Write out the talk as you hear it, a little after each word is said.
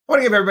I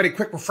want to give everybody a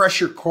quick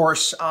refresher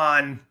course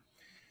on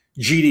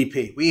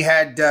GDP. We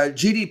had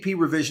GDP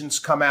revisions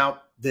come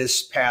out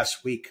this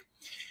past week.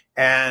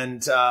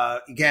 And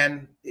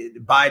again, the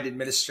Biden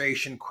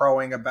administration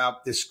crowing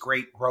about this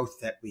great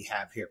growth that we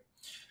have here.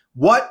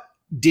 What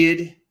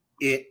did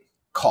it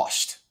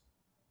cost?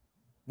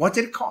 What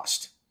did it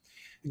cost?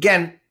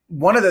 Again,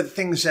 one of the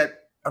things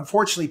that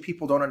unfortunately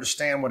people don't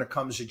understand when it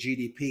comes to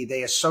GDP,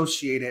 they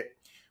associate it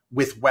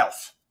with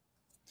wealth.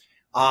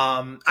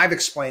 I've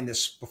explained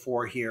this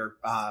before here.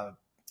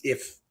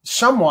 If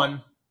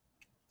someone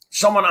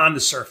on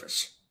the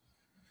surface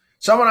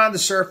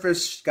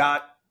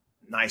got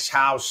nice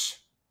house,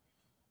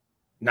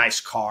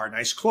 nice car,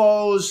 nice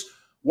clothes,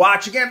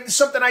 watch, again,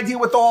 something I deal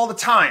with all the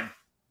time,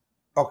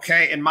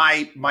 okay, in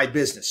my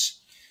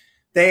business.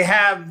 They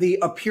have the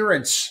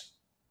appearance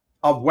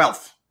of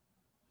wealth,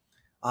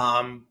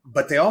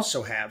 but they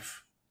also have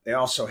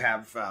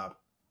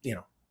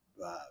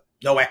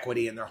no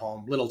equity in their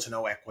home, little to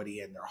no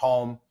equity in their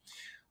home.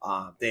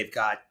 They've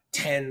got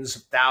tens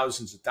of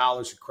thousands of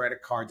dollars of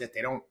credit card debt.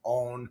 They don't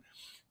own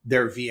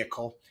their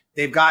vehicle.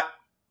 They've got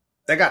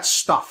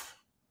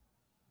stuff.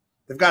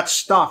 They've got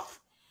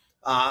stuff,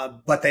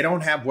 but they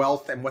don't have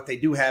wealth. And what they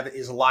do have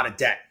is a lot of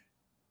debt.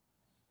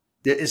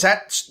 Is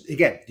that,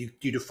 again, do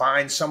you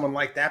define someone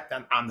like that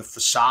on the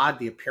facade,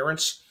 the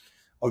appearance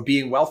of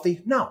being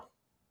wealthy? No.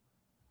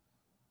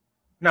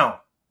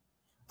 Yeah,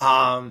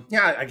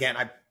 again,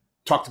 I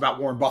talked about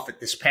Warren Buffett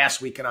this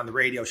past weekend on the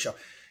radio show.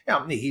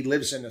 Yeah, he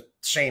lives in the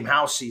same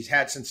house he's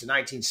had since the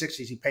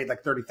 1960s. He paid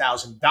like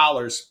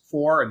 $30,000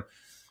 for, and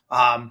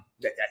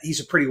he's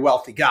a pretty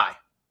wealthy guy.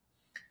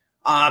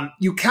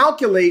 You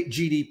calculate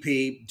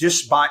GDP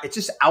it's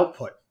just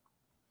output.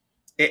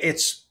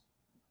 It's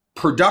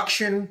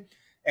production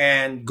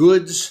and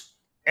goods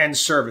and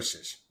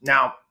services.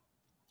 Now,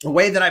 the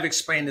way that I've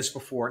explained this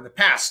before in the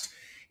past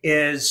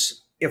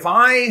is if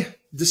I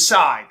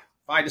decide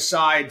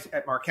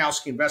at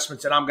Markowski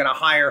Investments that I'm going to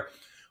hire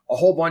a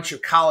whole bunch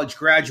of college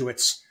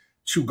graduates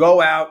to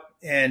go out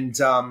and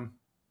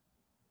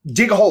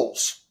dig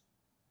holes.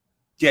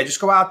 Yeah, just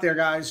go out there,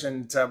 guys,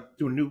 and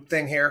do a new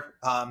thing here.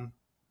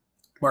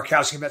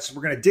 Markowski Investments,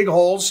 we're going to dig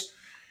holes,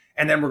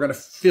 and then we're going to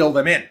fill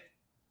them in.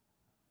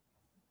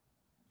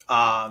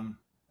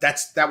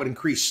 That would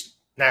increase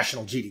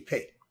national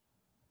GDP.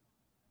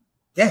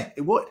 Yeah,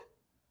 it would.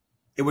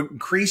 It would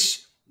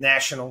increase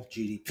national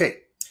GDP.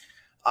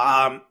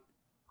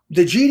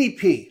 The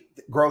GDP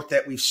growth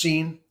that we've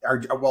seen,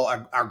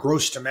 our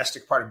gross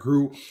domestic product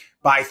grew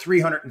by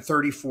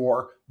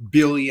 $334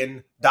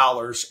 billion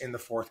in the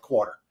fourth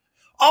quarter.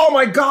 Oh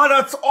my God,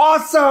 that's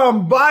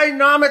awesome.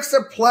 Bionomics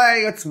at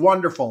play. It's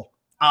wonderful.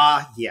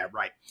 Yeah,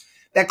 right.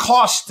 That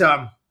cost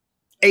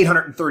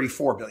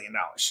 $834 billion.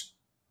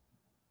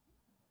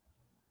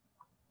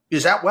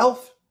 Is that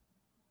wealth?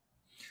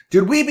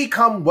 Did we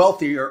become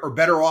wealthier or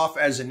better off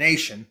as a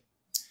nation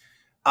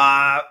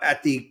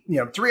at the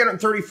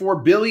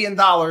 $334 billion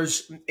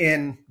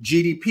in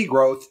GDP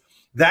growth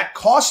that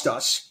cost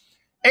us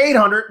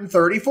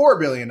 $834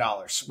 billion,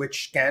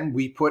 which again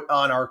we put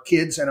on our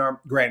kids and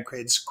our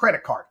grandkids'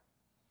 credit card.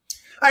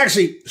 I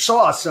actually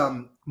saw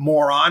some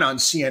moron on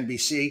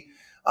CNBC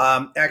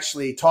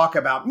actually talk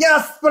about,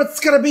 yes, but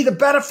it's going to be the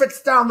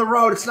benefits down the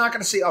road. It's not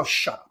going to see. Oh,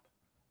 shut up.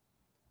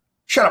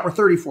 Shut up. We're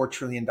 $34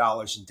 trillion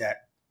in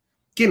debt.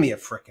 Give me a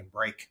frickin'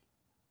 break.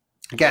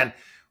 Again,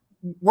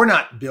 we're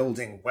not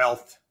building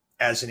wealth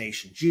as a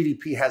nation.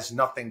 GDP has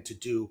nothing to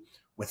do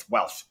with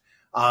wealth.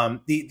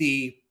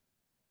 The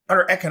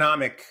utter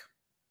economic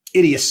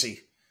idiocy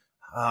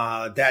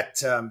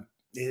that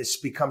has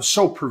become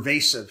so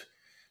pervasive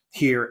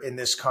here in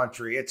this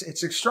country,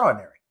 it's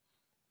extraordinary.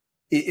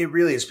 It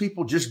really is.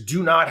 People just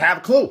do not have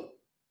a clue.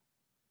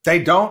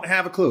 They don't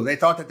have a clue. They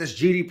thought that this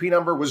GDP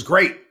number was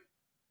great.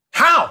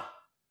 How?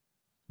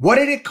 What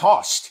did it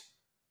cost?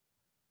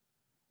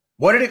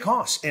 What did it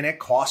cost? And it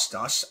cost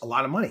us a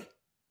lot of money.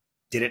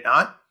 Did it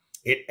not?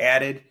 It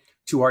added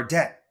to our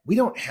debt. We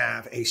don't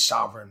have a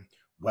sovereign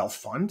wealth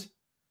fund.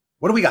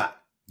 What do we got?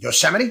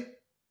 Yosemite?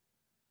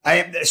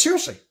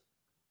 Seriously,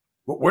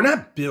 we're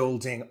not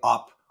building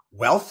up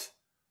wealth.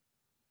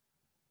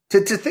 To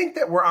think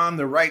that we're on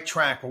the right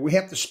track where we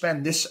have to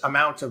spend this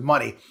amount of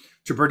money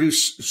to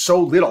produce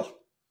so little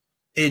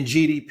in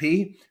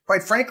GDP,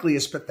 quite frankly,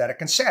 is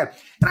pathetic and sad.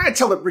 And I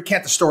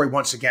recant the story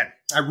once again.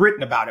 I've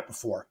written about it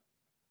before.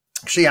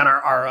 Actually, on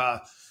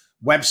our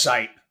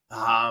website,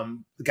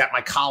 got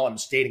my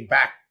columns dating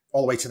back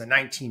all the way to the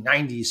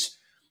 1990s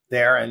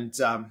there. And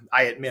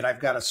I admit I've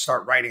got to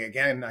start writing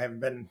again. I haven't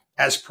been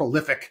as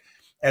prolific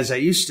as I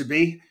used to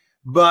be.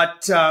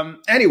 But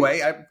anyway,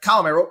 a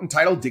column I wrote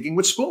entitled Digging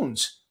with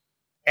Spoons.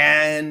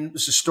 And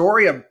it's a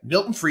story of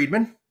Milton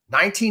Friedman,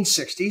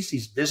 1960s.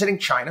 He's visiting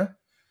China,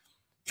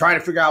 trying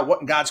to figure out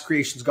what in God's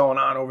creation is going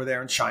on over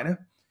there in China.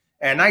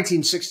 And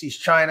 1960s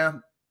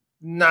China,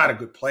 not a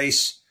good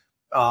place.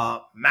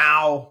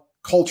 Mao,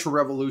 Cultural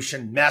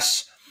Revolution,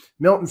 mess.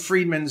 Milton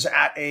Friedman's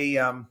at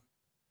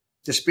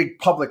this big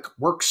public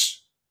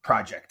works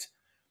project,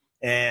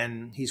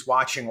 and he's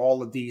watching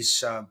all of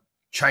these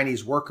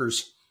Chinese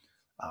workers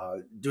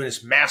doing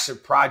this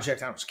massive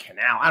project. I don't know, it's a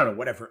canal. I don't know,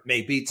 whatever it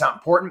may be. It's not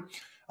important.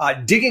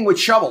 Digging with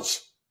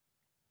shovels.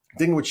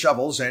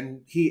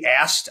 And he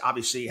asked,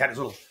 obviously, he had his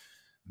little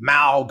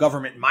Mao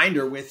government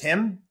minder with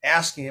him,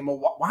 asking him,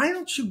 well, why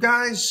don't you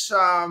guys,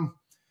 I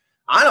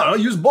don't know,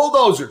 use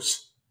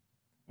bulldozers?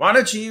 Why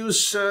don't you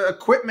use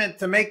equipment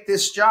to make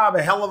this job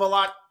a hell of a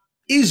lot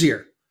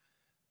easier?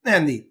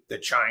 And the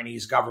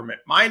Chinese government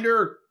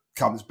minder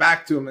comes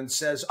back to him and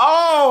says,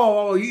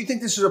 oh, you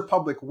think this is a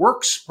public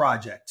works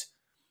project?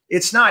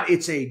 It's not.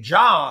 It's a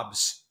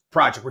jobs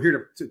project. We're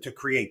here to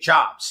create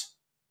jobs.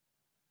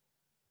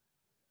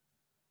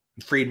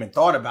 And Friedman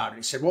thought about it.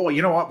 He said, well,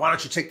 you know what? Why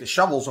don't you take the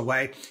shovels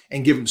away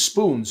and give them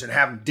spoons and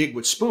have them dig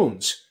with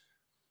spoons?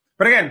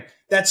 But again,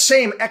 that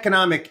same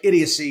economic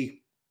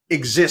idiocy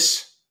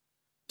exists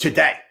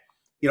today.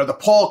 You know, the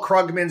Paul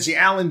Krugmans, the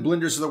Alan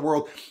Blinders of the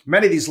world,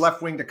 many of these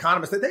left-winged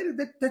economists,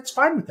 that's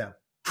fine with them.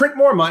 Print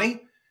more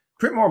money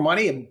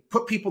and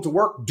put people to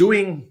work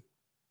doing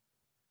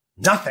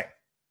nothing,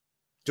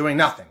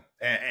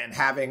 and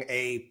having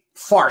a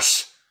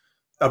farce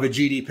of a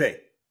GDP.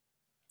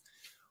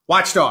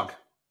 WatchDog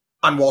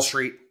on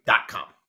WallStreet.com.